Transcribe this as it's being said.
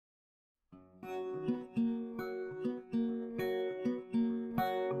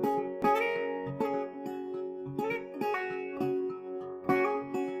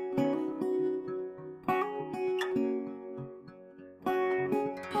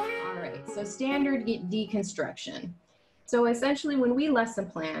So standard deconstruction. So essentially when we lesson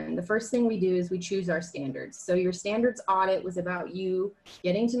plan, the first thing we do is we choose our standards. So your standards audit was about you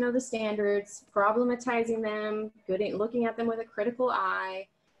getting to know the standards, problematizing them, looking at them with a critical eye,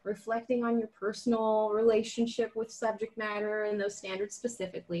 reflecting on your personal relationship with subject matter and those standards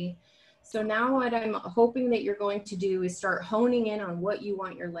specifically. So now what I'm hoping that you're going to do is start honing in on what you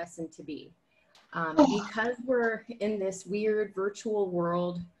want your lesson to be. Because we're in this weird virtual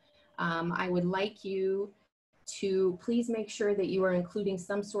world, I would like you to please make sure that you are including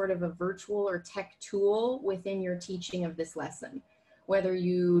some sort of a virtual or tech tool within your teaching of this lesson. Whether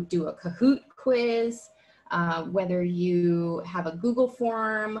you do a Kahoot quiz, whether you have a Google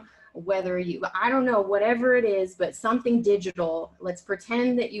form, whether you, I don't know, whatever it is, but something digital. Let's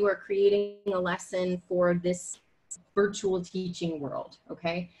pretend that you are creating a lesson for this virtual teaching world,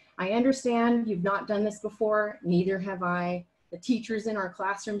 okay? I understand you've not done this before, neither have I. The teachers in our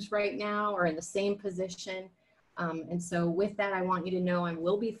classrooms right now are in the same position. And so with that, I want you to know I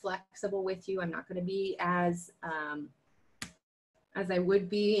will be flexible with you. I'm not going to be as I would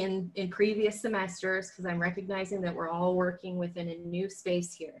be in previous semesters, because I'm recognizing that we're all working within a new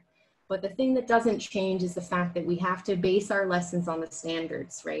space here. But the thing that doesn't change is the fact that we have to base our lessons on the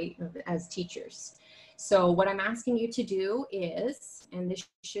standards, right, as teachers. So what I'm asking you to do is, and this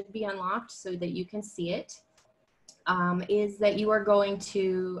should be unlocked so that you can see it, is that you are going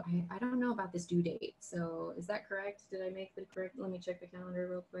to, I don't know about this due date. So is that correct? Did I make the correct? Let me check the calendar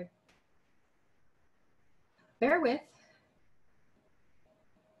real quick. Bear with.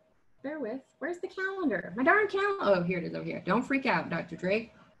 Bear with. Where's the calendar? My darn calendar. Oh, here it is over here. Don't freak out, Dr.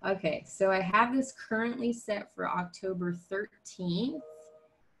 Drake. Okay, so I have this currently set for October 13th.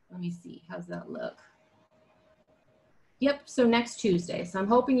 Let me see. How's that look? Yep, so next Tuesday. So I'm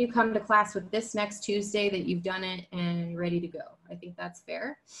hoping you come to class with this next Tuesday, that you've done it and you're ready to go. I think that's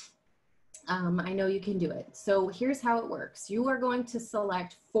fair. I know you can do it. So here's how it works. You are going to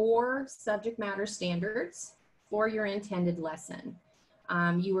select 4 subject matter standards for your intended lesson.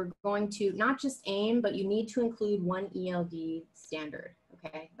 You are going to not just aim, but you need to include 1 ELD standard,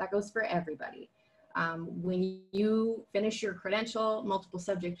 okay? That goes for everybody. When you finish your credential, multiple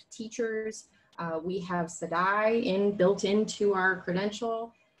subject teachers, we have SADI built into our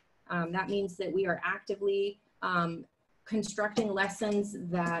credential. That means that we are actively constructing lessons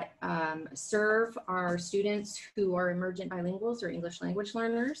that serve our students who are emergent bilinguals or English language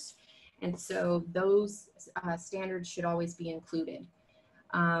learners. And so those standards should always be included.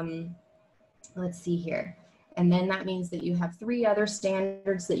 Let's see here. And then that means that you have 3 other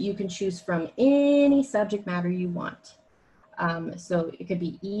standards that you can choose from any subject matter you want. So it could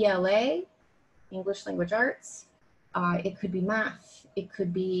be ELA, English Language Arts. It could be math. It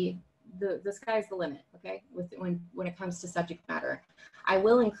could be, the sky's the limit, okay, when it comes to subject matter. I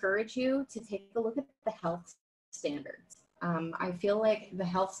will encourage you to take a look at the health standards. I feel like the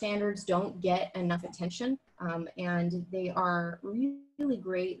health standards don't get enough attention, and they are really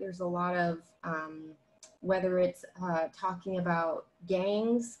great. There's a lot of, whether it's talking about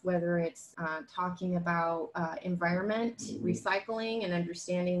gangs, whether it's talking about environment, recycling, and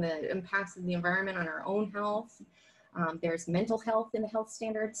understanding the impacts of the environment on our own health. There's mental health in the health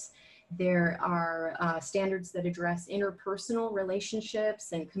standards. There are standards that address interpersonal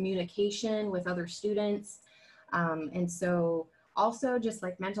relationships and communication with other students. And so also, just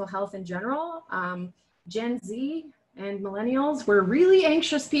like mental health in general, Gen Z and millennials, we're really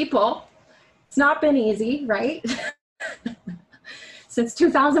anxious people. It's not been easy, right? Since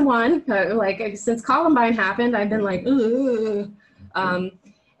 2001, since Columbine happened, I've been like, ooh, or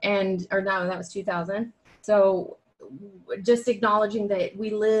no, that was 2000. So just acknowledging that we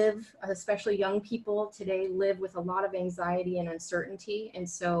live, especially young people today, live with a lot of anxiety and uncertainty. And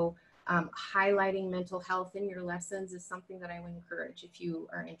so highlighting mental health in your lessons is something that I would encourage if you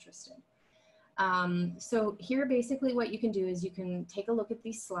are interested. So here, basically what you can do is you can take a look at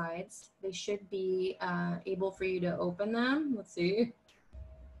these slides. They should be able for you to open them. Let's see.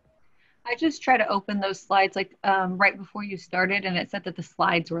 I just tried to open those slides right before you started, and it said that the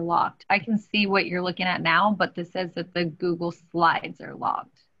slides were locked. I can see what you're looking at now, but this says that the Google slides are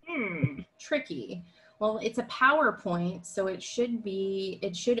locked. Tricky. Well, it's a PowerPoint, so it should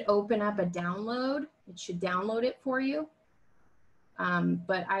open up a download. It should download it for you.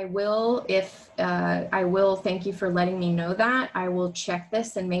 But I will, thank you for letting me know that. I will check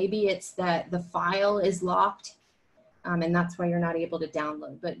this, and maybe it's that the file is locked And that's why you're not able to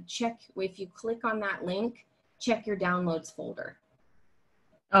download. But check, if you click on that link, check your downloads folder.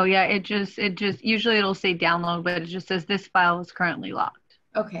 Oh yeah, it just usually it'll say download, but it just says this file is currently locked.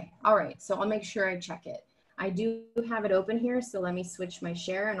 Okay, all right, so I'll make sure I check it. I do have it open here, so let me switch my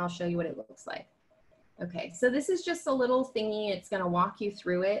share and I'll show you what it looks like. Okay, so this is just a little thingy. It's gonna walk you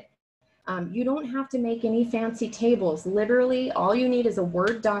through it. You don't have to make any fancy tables. Literally, all you need is a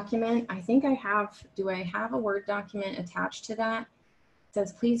Word document. I think I have, do I have a Word document attached to that? It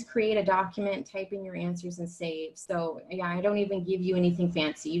says, please create a document, type in your answers and save. So yeah, I don't even give you anything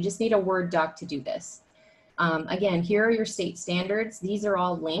fancy. You just need a Word doc to do this. Again, here are your state standards. These are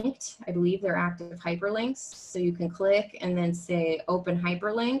all linked. I believe they're active hyperlinks. So you can click and then say open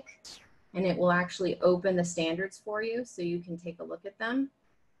hyperlink, and it will actually open the standards for you so you can take a look at them.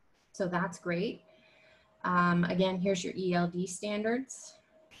 So that's great. Again, here's your ELD standards.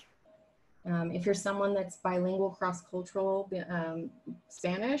 If you're someone that's bilingual, cross-cultural,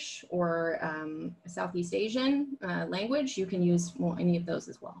 Spanish or Southeast Asian language, you can use any of those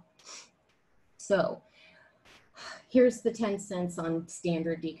as well. So here's the 10 cents on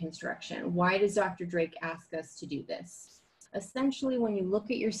standard deconstruction. Why does Dr. Drake ask us to do this? Essentially, when you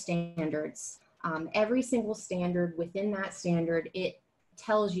look at your standards, every single standard within that standard, it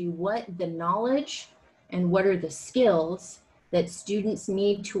tells you what the knowledge and what are the skills that students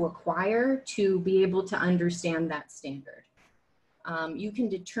need to acquire to be able to understand that standard. You can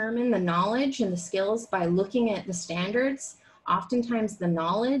determine the knowledge and the skills by looking at the standards. Oftentimes the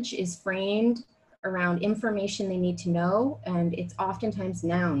knowledge is framed around information they need to know, and it's oftentimes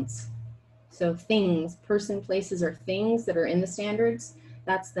nouns. So things, person, places, or things that are in the standards,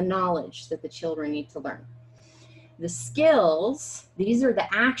 that's the knowledge that the children need to learn. The skills, these are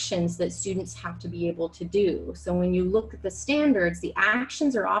the actions that students have to be able to do. So when you look at the standards, the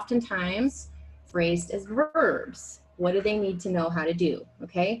actions are oftentimes phrased as verbs. What do they need to know how to do,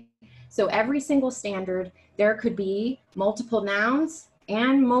 okay? So every single standard, there could be multiple nouns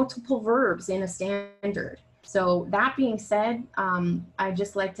and multiple verbs in a standard. So that being said, I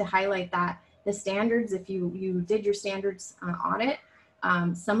just like to highlight that the standards, if you did your standards audit,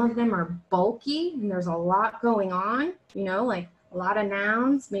 some of them are bulky and there's a lot going on, you know, like a lot of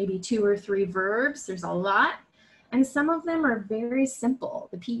nouns, maybe 2 or 3 verbs, there's a lot. And some of them are very simple.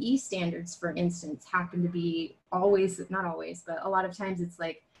 The PE standards, for instance, happen to be always, not always, but a lot of times it's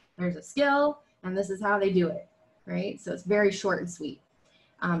like, there's a skill and this is how they do it, right? So it's very short and sweet.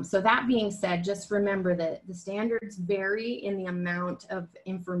 So that being said, just remember that the standards vary in the amount of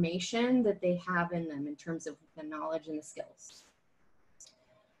information that they have in them in terms of the knowledge and the skills.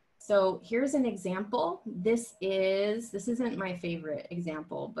 So here's an example. This isn't my favorite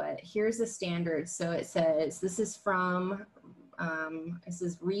example, but here's a standard. So it says, this is from, this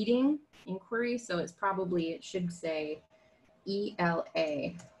is reading inquiry. So it's probably, it should say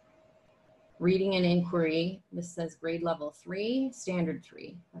ELA. Reading and inquiry, this says grade level 3, standard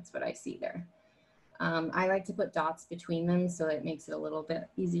 3. That's what I see there. I like to put dots between them so it makes it a little bit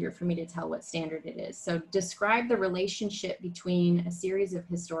easier for me to tell what standard it is. So describe the relationship between a series of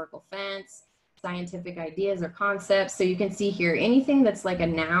historical facts, scientific ideas or concepts. So you can see here, anything that's like a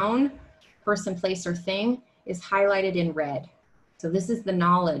noun, person, place, or thing is highlighted in red. So this is the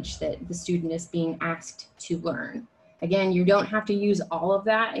knowledge that the student is being asked to learn. Again, you don't have to use all of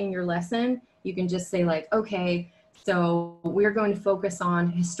that in your lesson. You can just say like, okay, so we're going to focus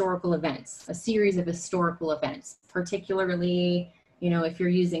on historical events, a series of historical events, particularly, you know, if you're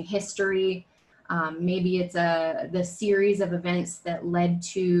using history, maybe it's the series of events that led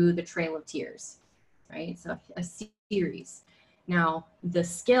to the Trail of Tears, right? So a series. Now, the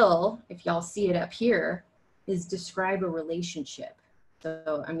skill, if y'all see it up here, is describe a relationship.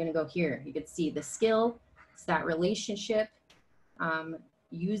 So I'm going to go here. You can see the skill, it's that relationship.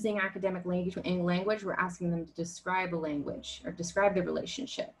 Using academic language, we're asking them to describe a language or describe the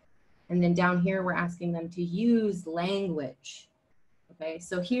relationship. And then down here, we're asking them to use language. Okay,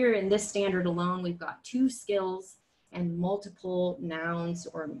 so here in this standard alone, we've got 2 skills and multiple nouns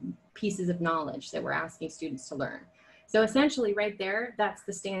or pieces of knowledge that we're asking students to learn. So essentially right there, that's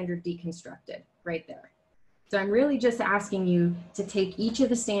the standard deconstructed right there. So I'm really just asking you to take each of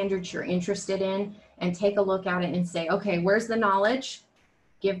the standards you're interested in and take a look at it and say, okay, where's the knowledge?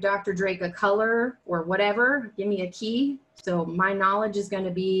 Give Dr. Drake a color or whatever, give me a key. So my knowledge is going to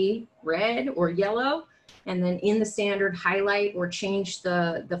be red or yellow. And then in the standard, highlight or change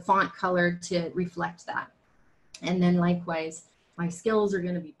the font color to reflect that. And then likewise, my skills are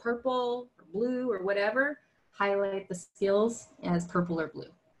going to be purple or blue or whatever. Highlight the skills as purple or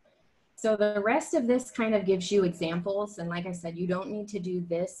blue. So the rest of this kind of gives you examples. And like I said, you don't need to do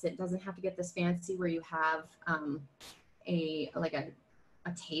this. It doesn't have to get this fancy where you have a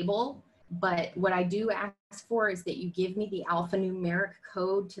table. But what I do ask for is that you give me the alphanumeric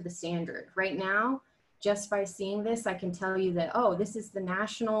code to the standard. Right now, just by seeing this, I can tell you that, oh, this is the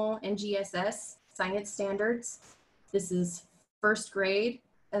National NGSS Science Standards. This is first grade.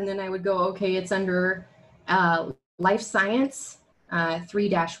 And then I would go, okay, it's under Life Science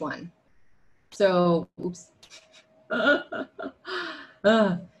 3-1. So, oops.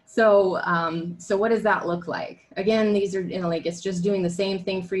 So what does that look like? Again, these are, like, it's just doing the same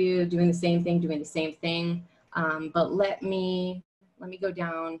thing for you, doing the same thing, doing the same thing. But let me go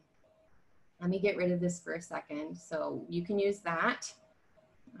down. Let me get rid of this for a second. So you can use that.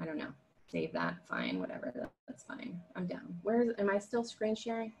 I don't know, save that, fine, whatever, that's fine. I'm down. Am I still screen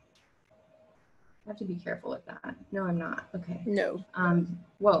sharing? I have to be careful with that. No, I'm not, okay. No.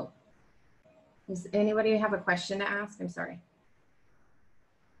 Whoa. Does anybody have a question to ask? I'm sorry.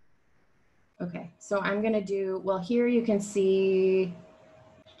 Okay, so I'm gonna do, well, here you can see,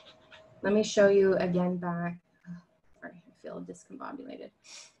 let me show you again back. Sorry, I feel discombobulated.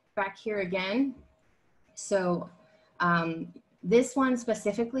 Back here again. So this one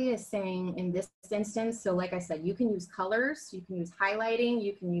specifically is saying in this instance, so like I said, you can use colors, you can use highlighting,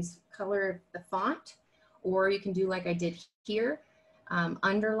 you can use color of the font, or you can do like I did here,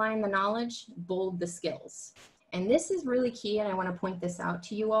 underline the knowledge, bold the skills. And this is really key, and I want to point this out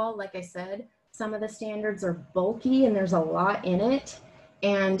to you all. Like I said, some of the standards are bulky and there's a lot in it.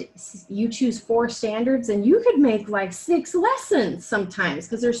 And you choose 4 standards and you could make like 6 lessons sometimes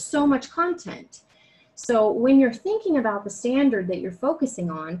because there's so much content. So when you're thinking about the standard that you're focusing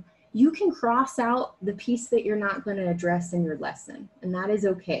on, you can cross out the piece that you're not going to address in your lesson. And that is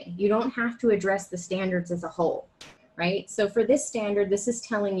okay. You don't have to address the standards as a whole. Right? So for this standard, this is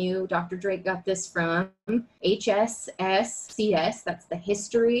telling you, Dr. Drake got this from HSSCS, that's the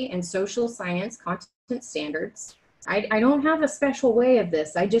History and Social Science Content Standards. I don't have a special way of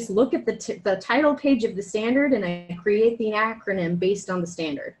this. I just look at the title page of the standard and I create the acronym based on the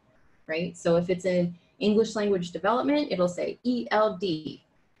standard, right? So if it's in English language development, it'll say ELD.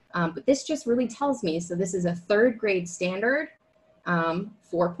 But this just really tells me, so this is a 3rd grade standard,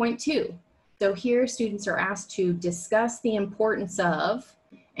 4.2. So here students are asked to discuss the importance of,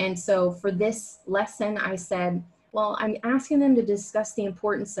 and so for this lesson I said, well, I'm asking them to discuss the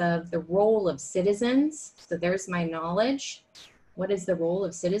importance of the role of citizens. So there's my knowledge. What is the role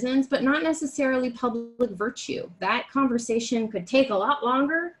of citizens? But not necessarily public virtue. That conversation could take a lot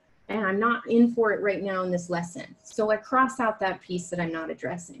longer and I'm not in for it right now in this lesson. So I cross out that piece that I'm not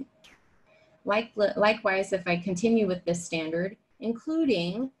addressing. Likewise, if I continue with this standard,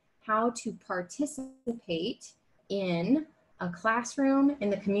 including how to participate in a classroom, in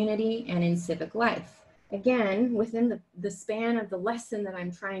the community, and in civic life. Again, within the span of the lesson that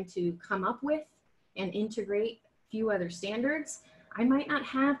I'm trying to come up with and integrate a few other standards, I might not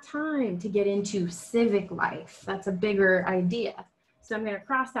have time to get into civic life. That's a bigger idea. So I'm going to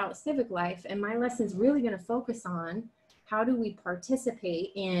cross out civic life, and my lesson's really going to focus on how do we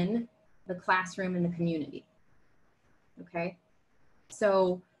participate in the classroom and the community. Okay,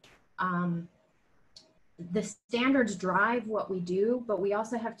 so the standards drive what we do, but we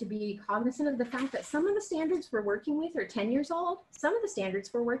also have to be cognizant of the fact that some of the standards we're working with are 10 years old. Some of the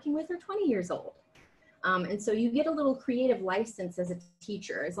standards we're working with are 20 years old. And so you get a little creative license as a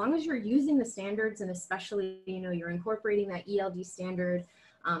teacher, as long as you're using the standards, and especially, you're incorporating that ELD standard.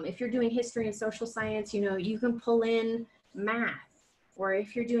 If you're doing history and social science, you can pull in math. Or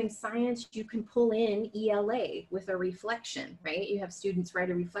if you're doing science, you can pull in ELA with a reflection, right? You have students write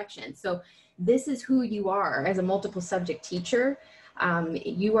a reflection. So this is who you are as a multiple subject teacher.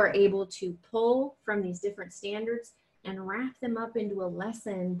 You are able to pull from these different standards and wrap them up into a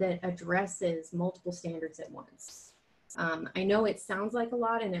lesson that addresses multiple standards at once. I know it sounds like a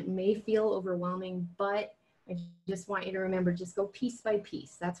lot and it may feel overwhelming, but I just want you to remember, just go piece by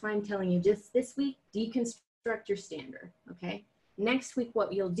piece. That's why I'm telling you, just this week, deconstruct your standard, okay? Next week,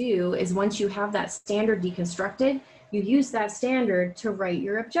 what you'll do is once you have that standard deconstructed, you use that standard to write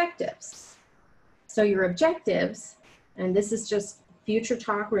your objectives. So your objectives, and this is just future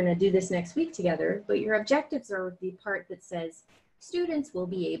talk, we're going to do this next week together, but your objectives are the part that says students will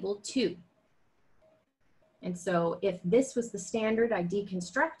be able to. And so if this was the standard I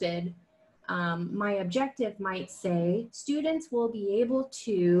deconstructed, my objective might say students will be able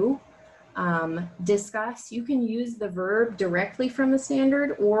to discuss. You can use the verb directly from the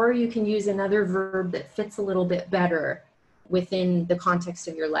standard, or you can use another verb that fits a little bit better within the context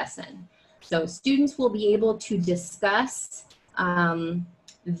of your lesson. So students will be able to discuss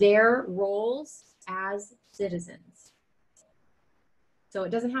their roles as citizens. So it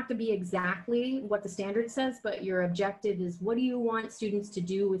doesn't have to be exactly what the standard says, but your objective is, what do you want students to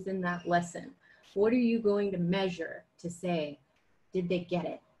do within that lesson? What are you going to measure to say, did they get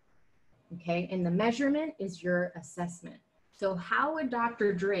it? Okay, and the measurement is your assessment. So how would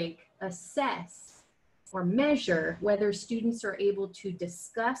Dr. Drake assess or measure whether students are able to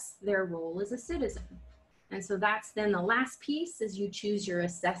discuss their role as a citizen? And so that's then the last piece, is you choose your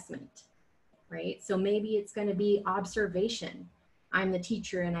assessment, right? So maybe it's going to be observation. I'm the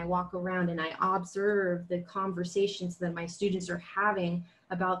teacher and I walk around and I observe the conversations that my students are having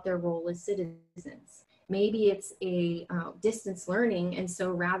about their role as citizens. Maybe it's a distance learning, and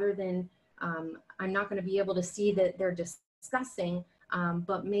so rather than I'm not going to be able to see that they're discussing,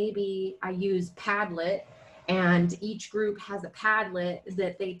 but maybe I use Padlet, and each group has a Padlet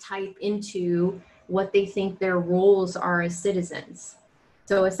that they type into what they think their roles are as citizens.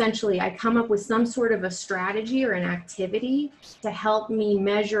 So essentially, I come up with some sort of a strategy or an activity to help me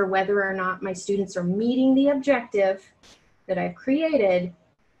measure whether or not my students are meeting the objective that I've created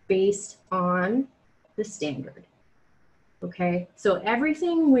based on the standard. Okay, so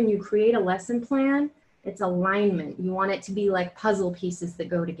everything, when you create a lesson plan, it's alignment. You want it to be like puzzle pieces that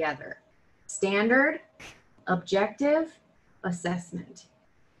go together. Standard, objective, assessment.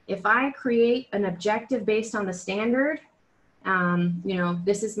 If I create an objective based on the standard, you know,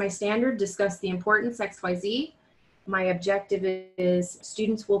 this is my standard, discuss the importance, XYZ. My objective is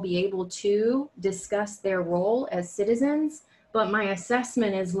students will be able to discuss their role as citizens, but my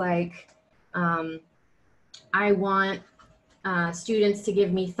assessment is like, I want students to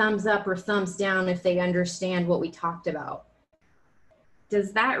give me thumbs up or thumbs down if they understand what we talked about.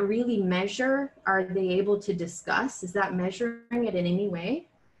 Does that really measure? Are they able to discuss? Is that measuring it in any way?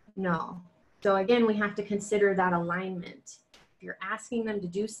 No. So again, we have to consider that alignment. If you're asking them to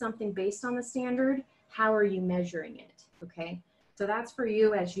do something based on the standard, how are you measuring it? Okay. So that's for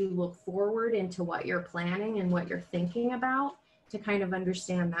you as you look forward into what you're planning and what you're thinking about, to kind of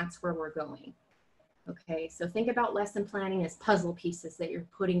understand that's where we're going. Okay, so think about lesson planning as puzzle pieces that you're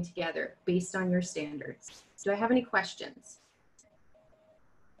putting together based on your standards. Do I have any questions?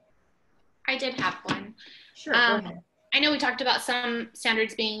 I did have one. Sure, go ahead. I know we talked about some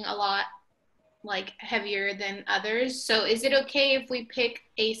standards being a lot like heavier than others. So is it okay if we pick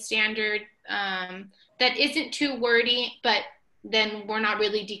a standard that isn't too wordy, but then we're not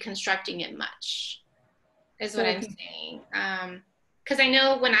really deconstructing it much, is what I'm saying. Because I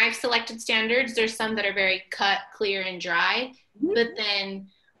know when I've selected standards, there's some that are very cut, clear, and dry, but then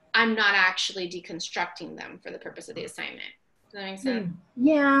I'm not actually deconstructing them for the purpose of the assignment. Does that make sense?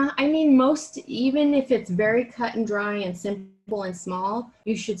 Yeah, I mean, most, even if it's very cut and dry and simple and small,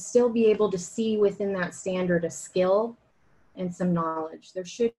 you should still be able to see within that standard a skill and some knowledge. There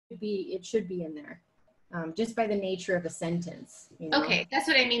should be, it should be in there, just by the nature of a sentence. You know? Okay, that's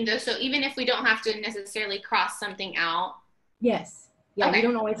what I mean though. So even if we don't have to necessarily cross something out. Yes. Yeah, okay. You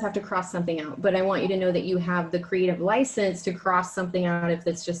don't always have to cross something out, but I want you to know that you have the creative license to cross something out if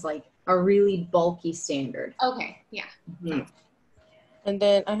it's just like a really bulky standard. Okay, yeah. Mm-hmm. And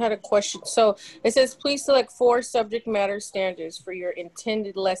then I had a question. So it says, please select 4 subject matter standards for your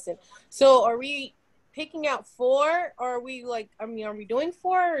intended lesson. So are we picking out 4, or are we like, I mean, are we doing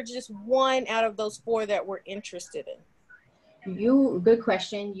 4 or just one out of those 4 that we're interested in? Good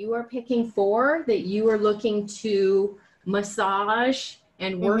question. You are picking 4 that you are looking to massage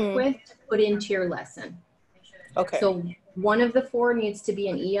and work with to put into your lesson. Okay. So one of the 4 needs to be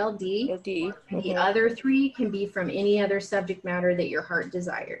an ELD. The other 3 can be from any other subject matter that your heart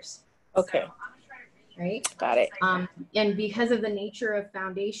desires. Okay. Right? Got it. And because of the nature of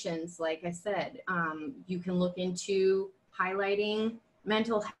foundations, like I said, you can look into highlighting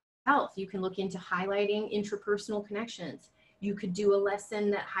mental health. You can look into highlighting interpersonal connections. You could do a lesson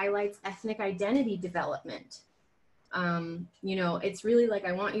that highlights ethnic identity development. You know, it's really like,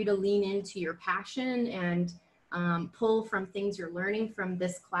 I want you to lean into your passion and pull from things you're learning from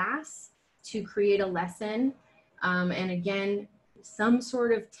this class to create a lesson. And again, some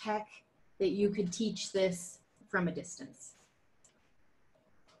sort of tech that you could teach this from a distance.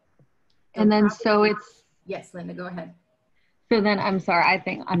 And then, so it's... Yes, Linda, go ahead. So then, I'm sorry, I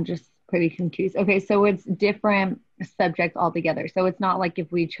think I'm just pretty confused. Okay, so it's different subjects altogether. So it's not like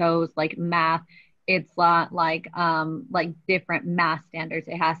if we chose like math, it's not like different math standards.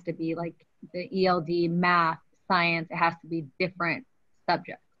 It has to be like the ELD, math, science. It has to be different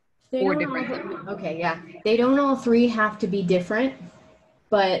subjects. Okay, yeah. They don't all 3 have to be different,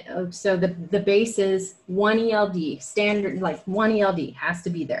 but so the base is 1 ELD, standard, like 1 ELD has to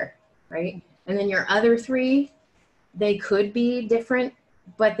be there, right? And then your other 3, they could be different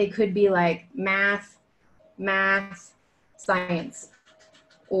but they could be like math, science,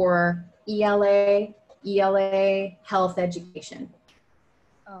 or ELA, health education.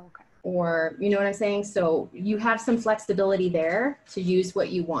 Oh, okay. Or, you know what I'm saying? So you have some flexibility there to use what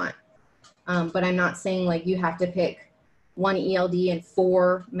you want. But I'm not saying like you have to pick one ELD and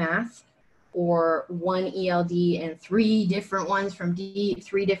 4 math, or one ELD and 3 different ones from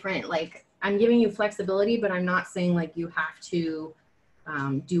 3 different, like, I'm giving you flexibility, but I'm not saying like you have to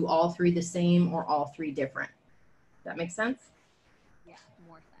do all 3 the same or all 3 different. Does that make sense? Yeah,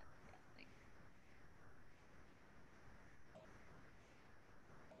 more sense. Yeah, thanks.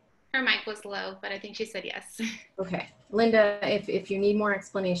 Her mic was low, but I think she said yes. Okay. Linda, if you need more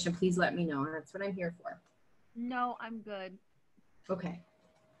explanation, please let me know. That's what I'm here for. No, I'm good. Okay.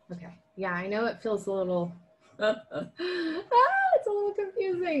 Okay. Yeah, I know it feels a little, it's a little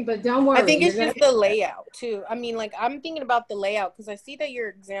confusing, but don't worry. I think it's just the layout too. I mean, like, I'm thinking about the layout because I see that your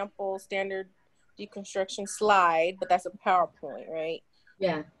example standard deconstruction slide, but that's a PowerPoint, right?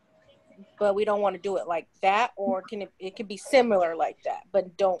 Yeah. But we don't want to do it like that, or it can be similar like that, but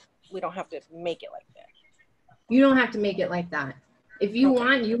we don't have to make it like that. You don't have to make it like that. If you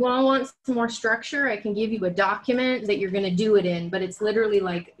all want some more structure, I can give you a document that you're going to do it in, but it's literally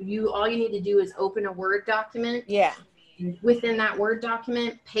like all you need to do is open a Word document. Yeah. And within that Word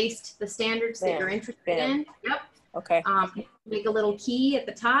document, paste the standards that you're interested in. Yep. Okay. Make a little key at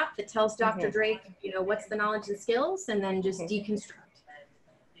the top that tells Dr. Drake, you know, what's the knowledge and skills, and then just deconstruct.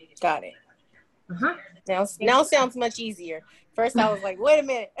 Got it. Uh-huh. Now sounds much easier. First I was like, wait a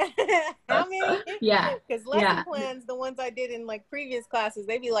minute. How many? Yeah. Because lesson plans, the ones I did in like previous classes,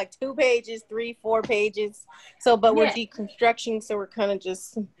 they'd be like 2 pages, 3, 4 pages. So, but we're deconstructing, so we're kind of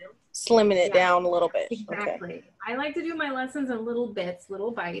just slimming it down a little bit. Exactly. Okay. I like to do my lessons in little bits,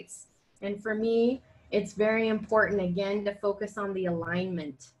 little bites. And for me, it's very important, again, to focus on the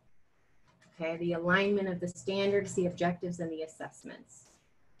alignment. Okay, the alignment of the standards, the objectives, and the assessments.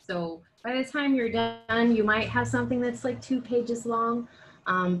 So by the time you're done, you might have something that's like 2 pages long,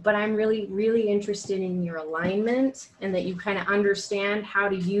 but I'm really, really interested in your alignment and that you kind of understand how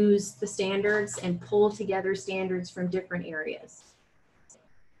to use the standards and pull together standards from different areas.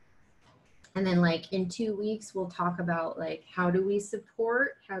 And then like in 2 weeks, we'll talk about like, how do we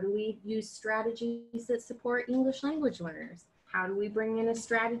use strategies that support English language learners? How do we bring in a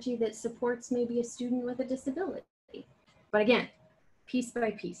strategy that supports maybe a student with a disability? But again, piece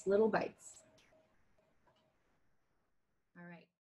by piece, little bites.